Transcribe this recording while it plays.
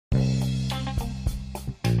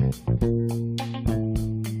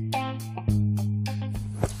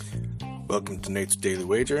Welcome to Nate's Daily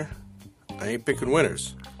Wager. I ain't picking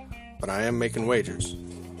winners, but I am making wagers.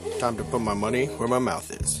 Time to put my money where my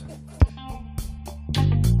mouth is.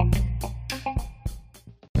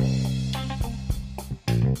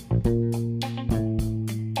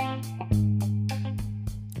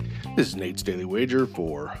 This is Nate's Daily Wager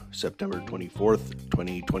for September 24th,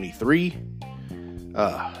 2023.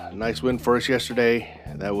 Nice win for us yesterday.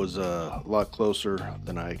 That was a lot closer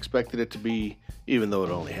than I expected it to be, even though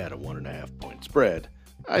it only had a 1.5 point spread.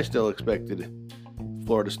 I still expected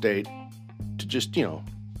Florida State to just,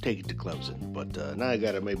 take it to Clemson. But now I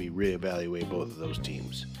got to maybe reevaluate both of those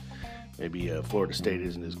teams. Maybe Florida State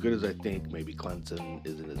isn't as good as I think. Maybe Clemson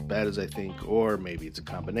isn't as bad as I think. Or maybe it's a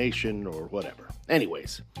combination or whatever.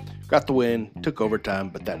 Anyways, got the win, took overtime,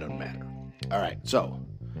 but that doesn't matter. All right, so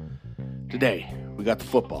today we got the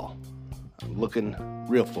football. I'm looking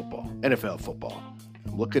real football, NFL football.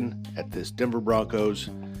 I'm looking at this Denver Broncos,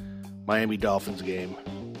 Miami Dolphins game.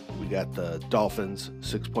 We got the Dolphins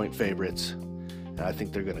 6-point favorites, and I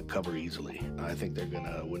think they're going to cover easily. I think they're going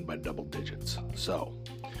to win by double digits. So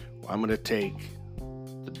I'm going to take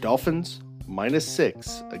the Dolphins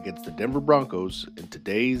 -6 against the Denver Broncos in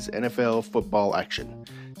today's NFL football action.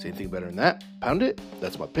 See anything better than that? Pound it.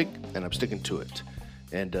 That's my pick, and I'm sticking to it.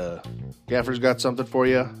 And Gaffer's got something for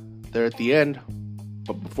you there at the end.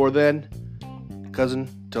 But before then, cousin,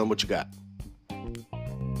 tell him what you got.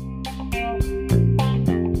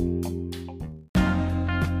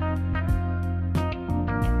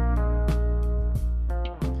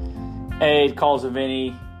 Hey, it calls of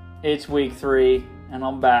Vinny. It's week 3, and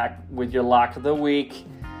I'm back with your lock of the week.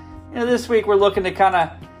 This week we're looking to kind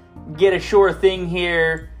of get a sure thing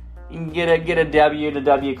here, and get a W to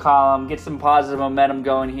W column, get some positive momentum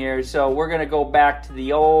going here. So we're going to go back to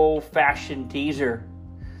the old-fashioned teaser.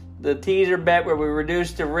 The teaser bet where we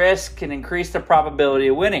reduce the risk and increase the probability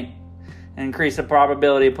of winning, and increase the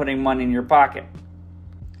probability of putting money in your pocket.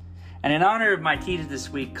 And in honor of my teaser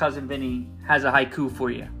this week, Cousin Vinny has a haiku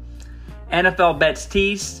for you. NFL bets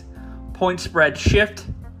teased, point spread shift,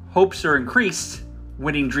 hopes are increased,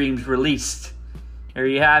 winning dreams released. There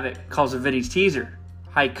you have it, Cousin Vinny's teaser.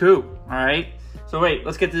 Haiku, all right? So wait,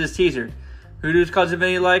 let's get to this teaser. Who does Cousin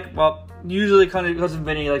Vinny like? Well, usually Cousin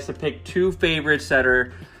Vinny likes to pick two favorites that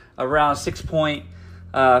are around 6-point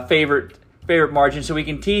favorite margin, so we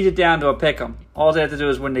can tease it down to a pick 'em. All they have to do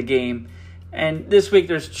is win the game. And this week,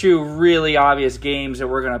 there's two really obvious games that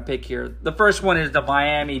we're going to pick here. The first one is the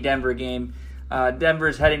Miami-Denver game.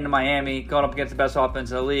 Denver's heading to Miami, going up against the best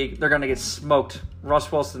offense in the league. They're going to get smoked.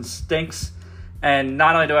 Russ Wilson stinks. And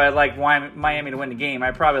not only do I like Miami to win the game,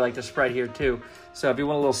 I probably like the spread here too. So if you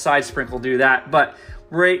want a little side sprinkle, do that. But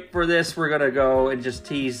right for this, we're going to go and just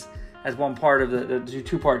tease as one part of the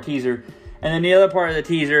two-part teaser. And then the other part of the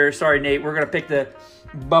teaser, sorry, Nate, we're going to pick the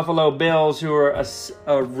Buffalo Bills, who are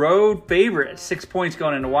a road favorite, 6 points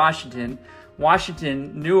going into Washington.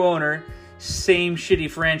 Washington, new owner, same shitty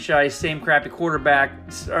franchise, same crappy quarterback.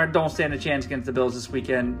 Don't stand a chance against the Bills this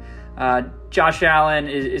weekend. Josh Allen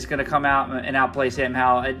is going to come out and outplay Sam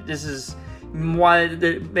Howell. This is why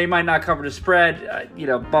they might not cover the spread.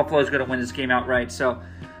 Buffalo's going to win this game outright. So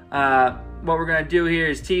what we're going to do here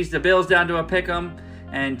is tease the Bills down to a pick 'em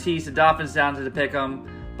and tease the Dolphins down to the pick 'em.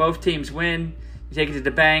 Both teams win. You take it to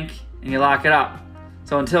the bank, and you lock it up.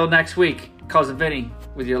 So until next week, Cousin Vinny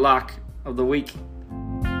with your lock of the week.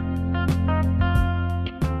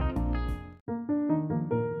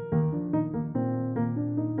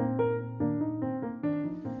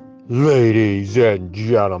 Ladies and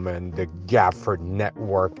gentlemen, the Gafford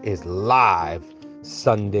Network is live.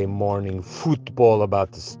 Sunday morning football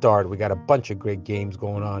about to start. We got a bunch of great games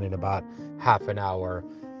going on in about half an hour.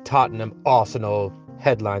 Tottenham, Arsenal,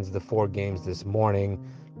 headlines of the 4 games this morning.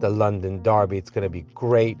 The London Derby, it's going to be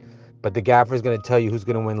great. But the Gaffer is going to tell you who's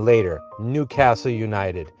going to win later. Newcastle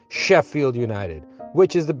United, Sheffield United.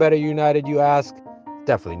 Which is the better United, you ask?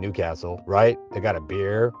 Definitely Newcastle, right? They got a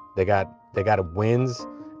beer, they got wins,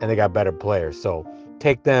 and they got better players. So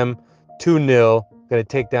take them 2-0. Going to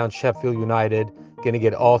take down Sheffield United. Going to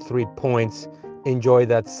get all 3 points. Enjoy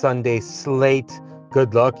that Sunday slate.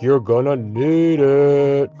 Good luck. You're going to need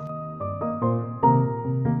it.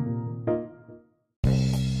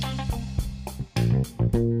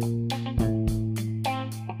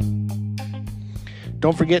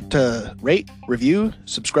 Don't forget to rate, review,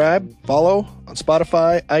 subscribe, follow on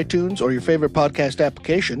Spotify, iTunes, or your favorite podcast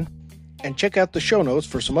application. And check out the show notes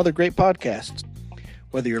for some other great podcasts.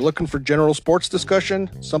 Whether you're looking for general sports discussion,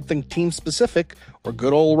 something team-specific, or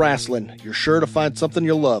good old wrestling, you're sure to find something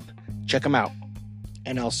you'll love. Check them out.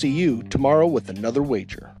 And I'll see you tomorrow with another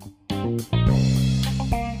wager. Bye.